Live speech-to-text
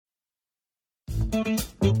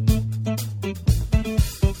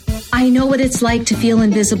I know what it's like to feel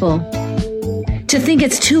invisible, to think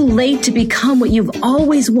it's too late to become what you've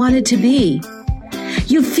always wanted to be.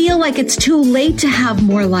 You feel like it's too late to have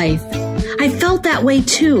more life. I felt that way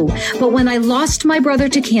too, but when I lost my brother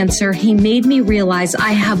to cancer, he made me realize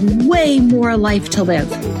I have way more life to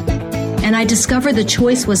live. And I discovered the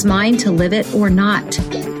choice was mine to live it or not.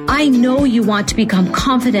 I know you want to become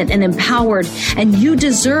confident and empowered, and you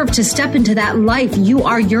deserve to step into that life you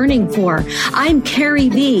are yearning for. I'm Carrie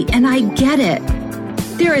V, and I get it.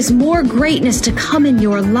 There is more greatness to come in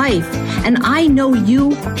your life, and I know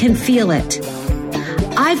you can feel it.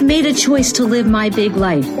 I've made a choice to live my big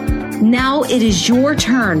life. Now it is your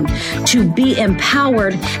turn to be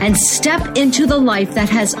empowered and step into the life that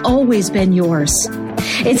has always been yours.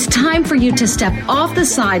 It's time for you to step off the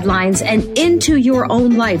sidelines and into your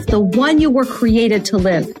own life, the one you were created to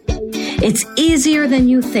live. It's easier than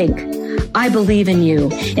you think. I believe in you.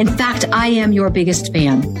 In fact, I am your biggest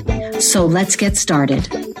fan. So let's get started.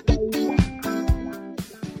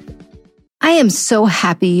 I am so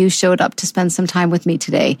happy you showed up to spend some time with me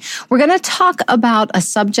today. We're going to talk about a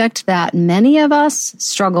subject that many of us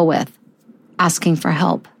struggle with, asking for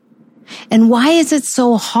help. And why is it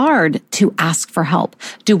so hard to ask for help?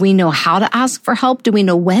 Do we know how to ask for help? Do we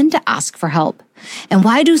know when to ask for help? And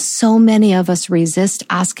why do so many of us resist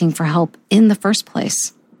asking for help in the first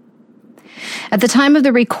place? At the time of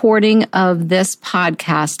the recording of this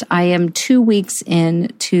podcast, I am 2 weeks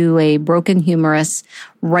into a broken humerus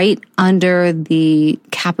right under the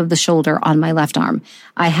cap of the shoulder on my left arm.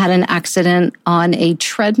 I had an accident on a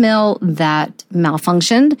treadmill that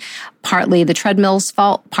malfunctioned, partly the treadmill's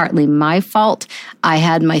fault, partly my fault. I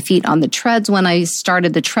had my feet on the treads when I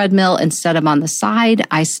started the treadmill instead of on the side.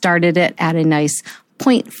 I started it at a nice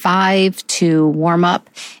 0.5 to warm up,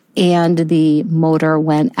 and the motor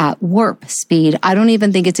went at warp speed. I don't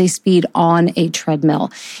even think it's a speed on a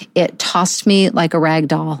treadmill. It tossed me like a rag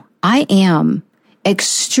doll. I am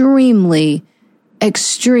extremely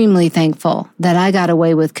thankful that I got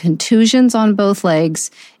away with contusions on both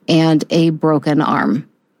legs and a broken arm.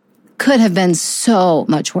 Could have been so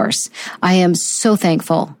much worse. I am so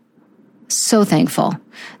thankful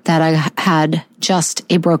that I had just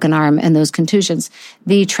a broken arm and those contusions.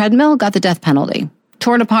 The treadmill got the death penalty.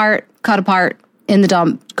 Torn apart, cut apart, in the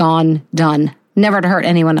dump, gone, done. Never to hurt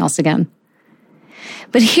anyone else again.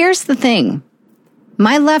 But here's the thing.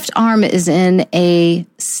 My left arm is in a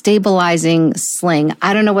stabilizing sling.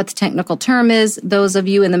 I don't know what the technical term is. Those of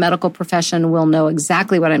you in the medical profession will know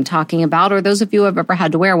exactly what I'm talking about, or those of you who have ever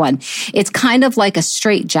had to wear one. It's kind of like a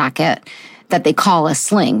straitjacket that they call a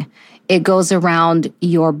sling. It goes around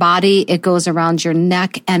your body, it goes around your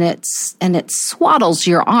neck, and it swaddles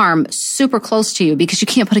your arm super close to you because you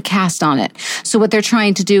can't put a cast on it. So what they're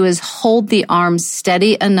trying to do is hold the arm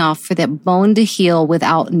steady enough for that bone to heal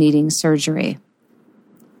without needing surgery.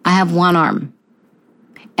 I have one arm,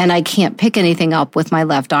 and I can't pick anything up with my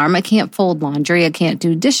left arm. I can't fold laundry. I can't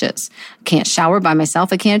do dishes. I can't shower by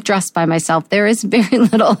myself. I can't dress by myself. There is very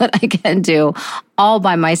little that I can do all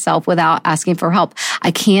by myself without asking for help. I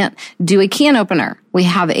can't do a can opener. We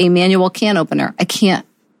have a manual can opener. I can't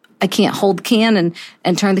hold the can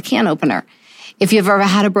and turn the can opener. If you've ever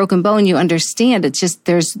had a broken bone, you understand it's just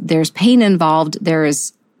there's pain involved.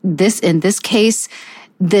 There's this, in this case,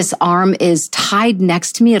 this arm is tied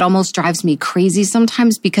next to me. It almost drives me crazy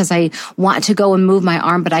sometimes because I want to go and move my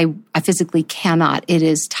arm, but I physically cannot. It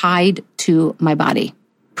is tied to my body,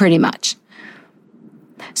 pretty much.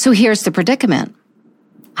 So here's the predicament.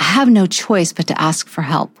 I have no choice but to ask for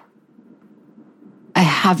help. I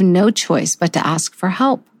have no choice but to ask for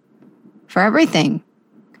help for everything.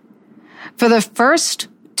 For the first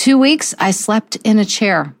 2 weeks, I slept in a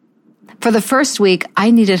chair. For the first week,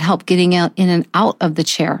 I needed help getting out in and out of the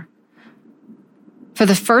chair. For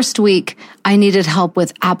the first week, I needed help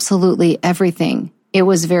with absolutely everything. It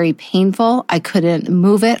was very painful. I couldn't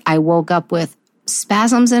move it. I woke up with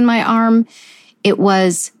spasms in my arm. It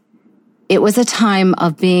was a time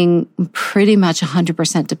of being pretty much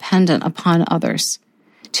 100% dependent upon others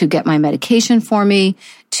to get my medication for me.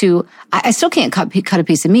 I still can't cut a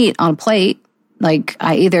piece of meat on a plate. Like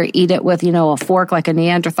I either eat it with, a fork like a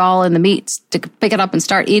Neanderthal in the meat to pick it up and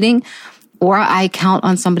start eating, or I count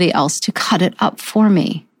on somebody else to cut it up for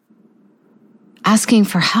me. Asking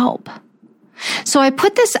for help. So I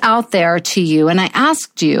put this out there to you and I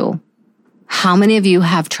asked you, how many of you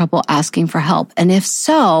have trouble asking for help? And if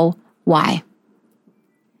so, why?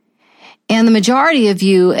 And the majority of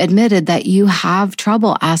you admitted that you have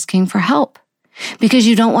trouble asking for help because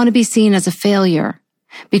you don't want to be seen as a failure.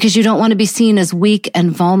 because you don't want to be seen as weak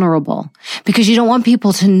and vulnerable, because you don't want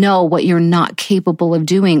people to know what you're not capable of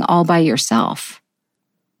doing all by yourself.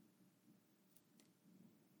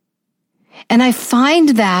 And I find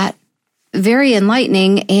that very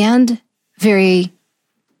enlightening and very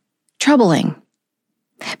troubling,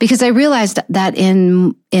 because I realized that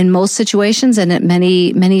in most situations and at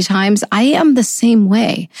many times, I am the same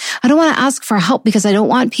way. I don't want to ask for help because I don't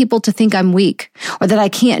want people to think I'm weak or that I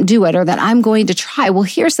can't do it or that I'm going to try. Well,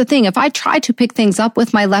 here's the thing. If I try to pick things up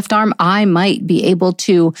with my left arm, I might be able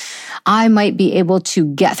to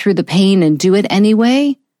get through the pain and do it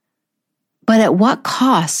anyway. But at what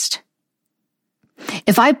cost?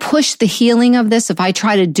 If I push the healing of this, if I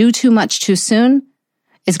try to do too much too soon,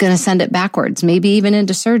 it's going to send it backwards, maybe even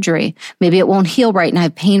into surgery. Maybe it won't heal right and I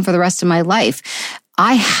have pain for the rest of my life.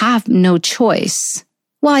 I have no choice.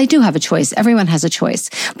 Well, I do have a choice. Everyone has a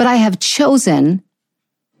choice. But I have chosen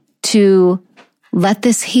to let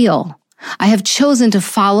this heal. I have chosen to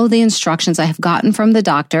follow the instructions I have gotten from the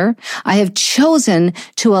doctor. I have chosen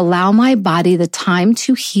to allow my body the time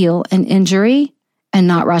to heal an injury and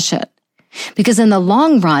not rush it. Because in the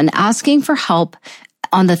long run, asking for help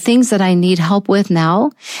on the things that I need help with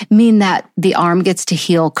now mean that the arm gets to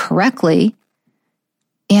heal correctly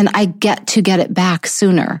and I get to get it back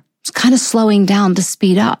sooner. It's kind of slowing down to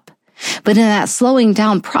speed up. But in that slowing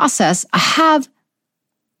down process, I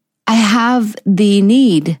have the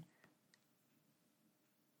need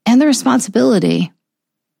and the responsibility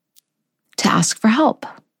to ask for help.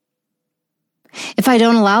 If I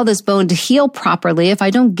don't allow this bone to heal properly, if I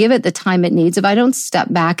don't give it the time it needs, if I don't step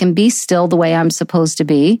back and be still the way I'm supposed to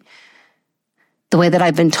be, the way that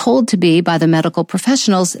I've been told to be by the medical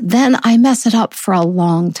professionals, then I mess it up for a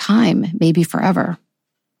long time, maybe forever.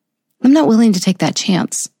 I'm not willing to take that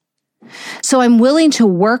chance. So I'm willing to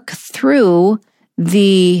work through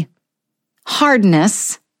the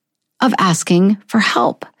hardness of asking for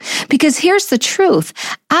help. Because here's the truth.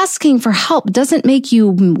 Asking for help doesn't make you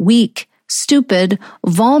weak, stupid,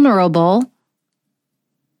 vulnerable.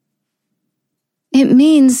 It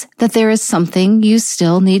means that there is something you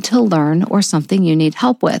still need to learn or something you need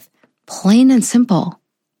help with. Plain and simple.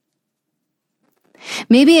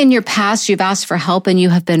 Maybe in your past you've asked for help and you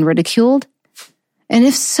have been ridiculed. And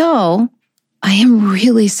if so, I am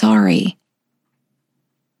really sorry.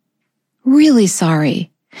 Really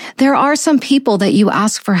sorry. There are some people that you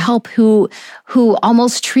ask for help who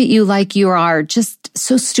almost treat you like you are just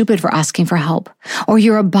so stupid for asking for help, or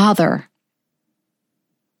you're a bother.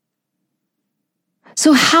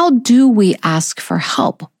 So how do we ask for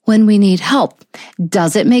help when we need help?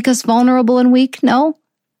 Does it make us vulnerable and weak? No.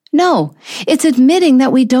 It's admitting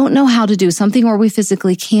that we don't know how to do something or we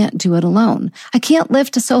physically can't do it alone. I can't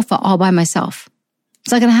lift a sofa all by myself.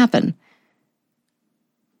 It's not going to happen.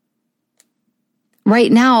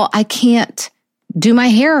 Right now, I can't do my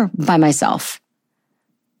hair by myself.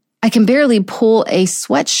 I can barely pull a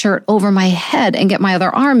sweatshirt over my head and get my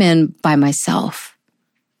other arm in by myself.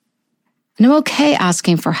 And I'm okay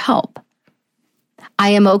asking for help. I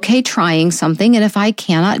am okay trying something, and if I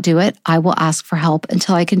cannot do it, I will ask for help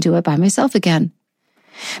until I can do it by myself again.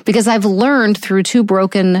 Because I've learned through 2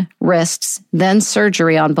 broken wrists, then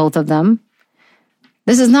surgery on both of them.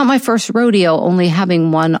 This is not my first rodeo only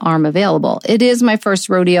having one arm available. It is my first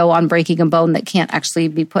rodeo on breaking a bone that can't actually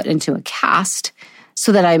be put into a cast,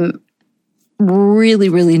 so that I'm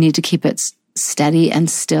really need to keep it steady and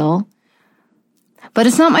still. But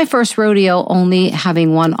it's not my first rodeo only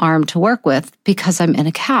having one arm to work with, because I'm in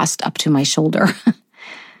a cast up to my shoulder.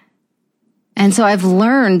 And so I've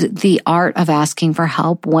learned the art of asking for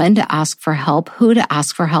help, when to ask for help, who to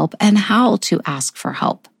ask for help, and how to ask for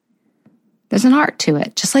help. There's an art to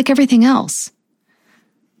it, just like everything else.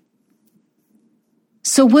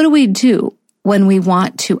 So what do we do when we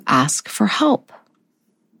want to ask for help?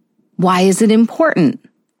 Why is it important?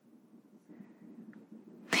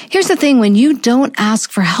 Here's the thing, when you don't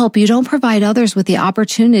ask for help, you don't provide others with the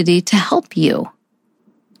opportunity to help you.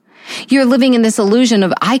 You're living in this illusion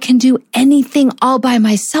of, I can do anything all by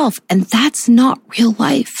myself, and that's not real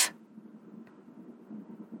life.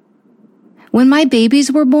 When my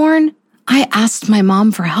babies were born, I asked my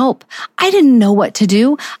mom for help. I didn't know what to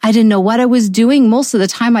do. I didn't know what I was doing. Most of the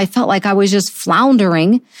time, I felt like I was just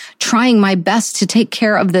floundering, trying my best to take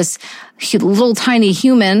care of this little tiny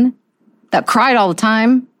human that cried all the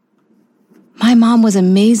time. My mom was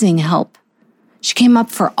amazing help. She came up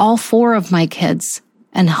for all 4 of my kids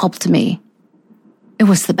and helped me. It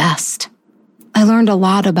was the best. I learned a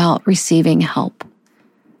lot about receiving help,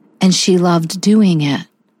 and she loved doing it.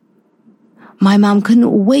 My mom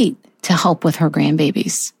couldn't wait to help with her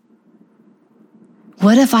grandbabies.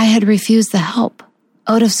 What if I had refused the help?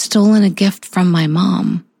 I would have stolen a gift from my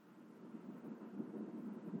mom.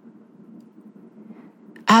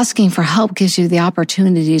 Asking for help gives you the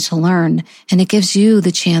opportunity to learn, and it gives you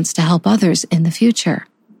the chance to help others in the future.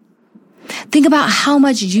 Think about how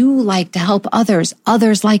much you like to help others.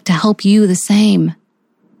 Others like to help you the same.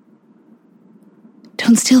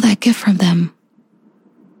 Don't steal that gift from them.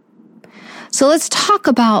 So let's talk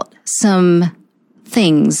about some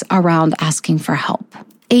things around asking for help.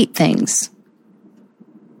 8 things.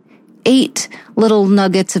 8 little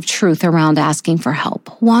nuggets of truth around asking for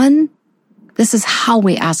help. 1, this is how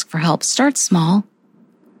we ask for help. Start small.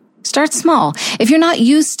 Start small. If you're not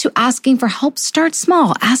used to asking for help, start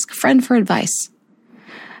small. Ask a friend for advice.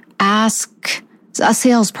 Ask a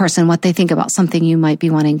salesperson what they think about something you might be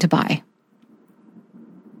wanting to buy.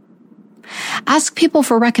 Ask people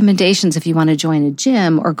for recommendations if you want to join a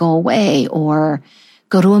gym or go away or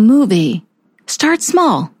go to a movie. Start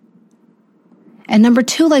small. And number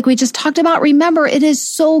 2, like we just talked about, remember, it is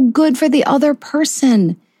so good for the other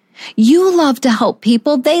person. You love to help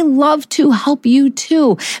people. They love to help you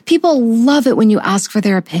too. People love it when you ask for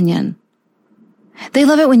their opinion. They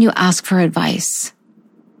love it when you ask for advice.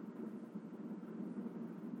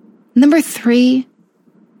 Number 3,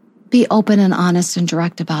 be open and honest and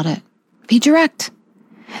direct about it. Be direct.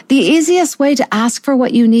 The easiest way to ask for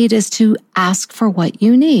what you need is to ask for what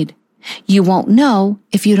you need. You won't know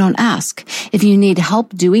if you don't ask. If you need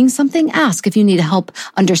help doing something, ask. If you need help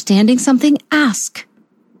understanding something, ask.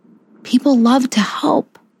 People love to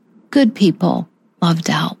help. Good people love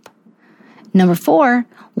to help. Number 4,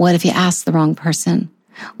 what if you ask the wrong person?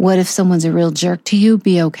 What if someone's a real jerk to you?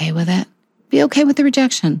 Be okay with it. Be okay with the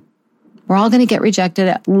rejection. We're all going to get rejected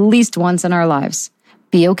at least once in our lives.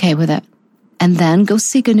 Be okay with it. And then go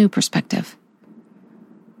seek a new perspective.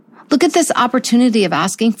 Look at this opportunity of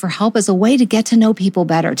asking for help as a way to get to know people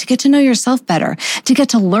better, to get to know yourself better, to get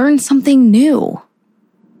to learn something new.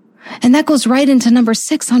 And that goes right into number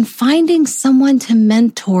 6 on finding someone to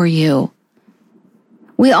mentor you.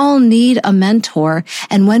 We all need a mentor.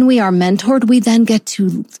 And when we are mentored, we then get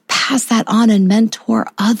to pass that on and mentor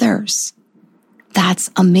others.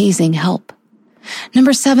 That's amazing help.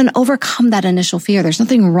 Number 7, overcome that initial fear. There's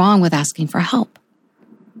nothing wrong with asking for help.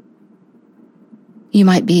 You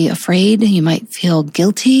might be afraid. You might feel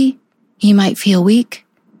guilty. You might feel weak.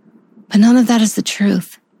 But none of that is the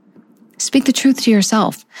truth. Speak the truth to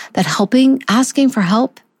yourself that asking for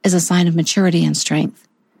help is a sign of maturity and strength.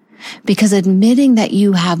 Because admitting that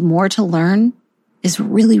you have more to learn is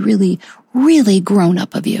really, really, really grown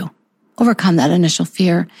up of you. Overcome that initial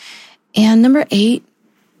fear. And number 8,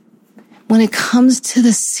 when it comes to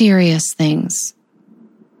the serious things,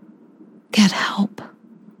 get help.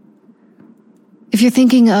 If you're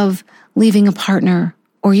thinking of leaving a partner,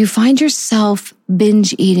 or you find yourself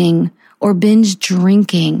binge eating or binge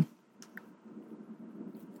drinking,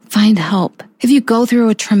 find help. If you go through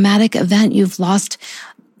a traumatic event, you've lost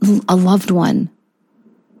a loved one,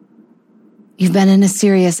 you've been in a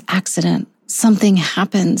serious accident, something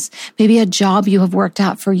happens, maybe a job you have worked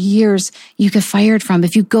at for years you get fired from.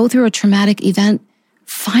 If you go through a traumatic event,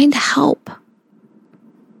 find help.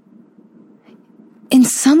 In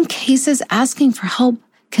some cases, asking for help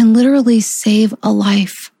can literally save a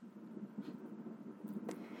life.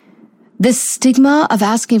 This stigma of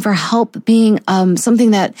asking for help being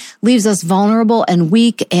something that leaves us vulnerable and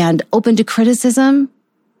weak and open to criticism,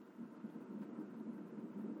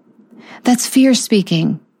 that's fear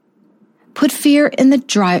speaking. Put fear in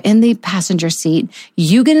the passenger seat.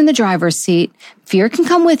 You get in the driver's seat. Fear can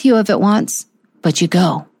come with you if it wants, but you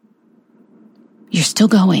go. You're still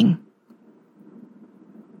going.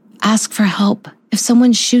 Ask for help. If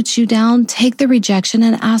someone shoots you down, take the rejection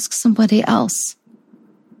and ask somebody else.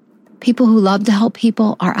 People who love to help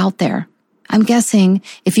people are out there. I'm guessing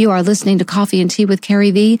if you are listening to Coffee and Tea with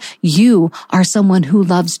Carrie V, you are someone who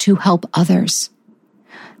loves to help others.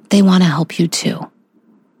 They want to help you too.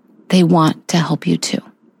 They want to help you too.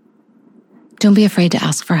 Don't be afraid to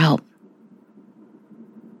ask for help.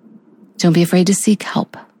 Don't be afraid to seek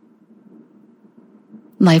help.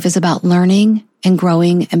 Life is about learning and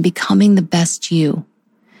growing and becoming the best you.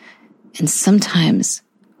 And sometimes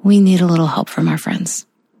we need a little help from our friends.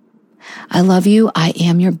 I love you. I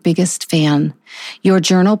am your biggest fan. Your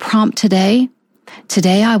journal prompt today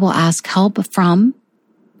I will ask help from,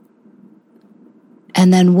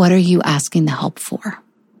 and then what are you asking the help for?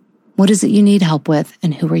 What is it you need help with,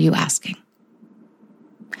 and who are you asking?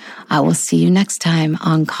 I will see you next time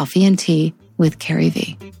on Coffee and Tea with Carrie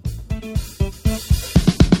V.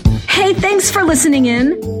 Hey, Hey, thanks for listening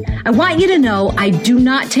in. I want you to know I do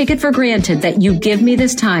not take it for granted that you give me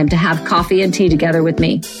this time to have coffee and tea together with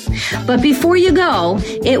me. But before you go,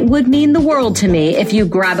 it would mean the world to me if you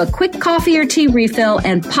grab a quick coffee or tea refill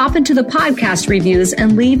and pop into the podcast reviews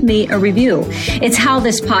and leave me a review. It's how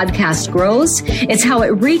this podcast grows. It's how it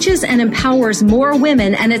reaches and empowers more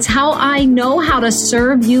women. And it's how I know how to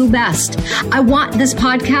serve you best. I want this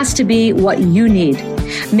podcast to be what you need.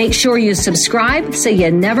 Make sure you subscribe so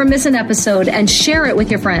you never miss an episode and share it with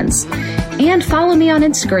your friends. And follow me on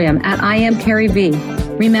Instagram at I am Carrie V.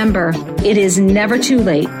 Remember, it is never too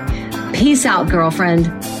late. Peace out, girlfriend.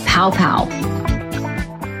 Pow pow.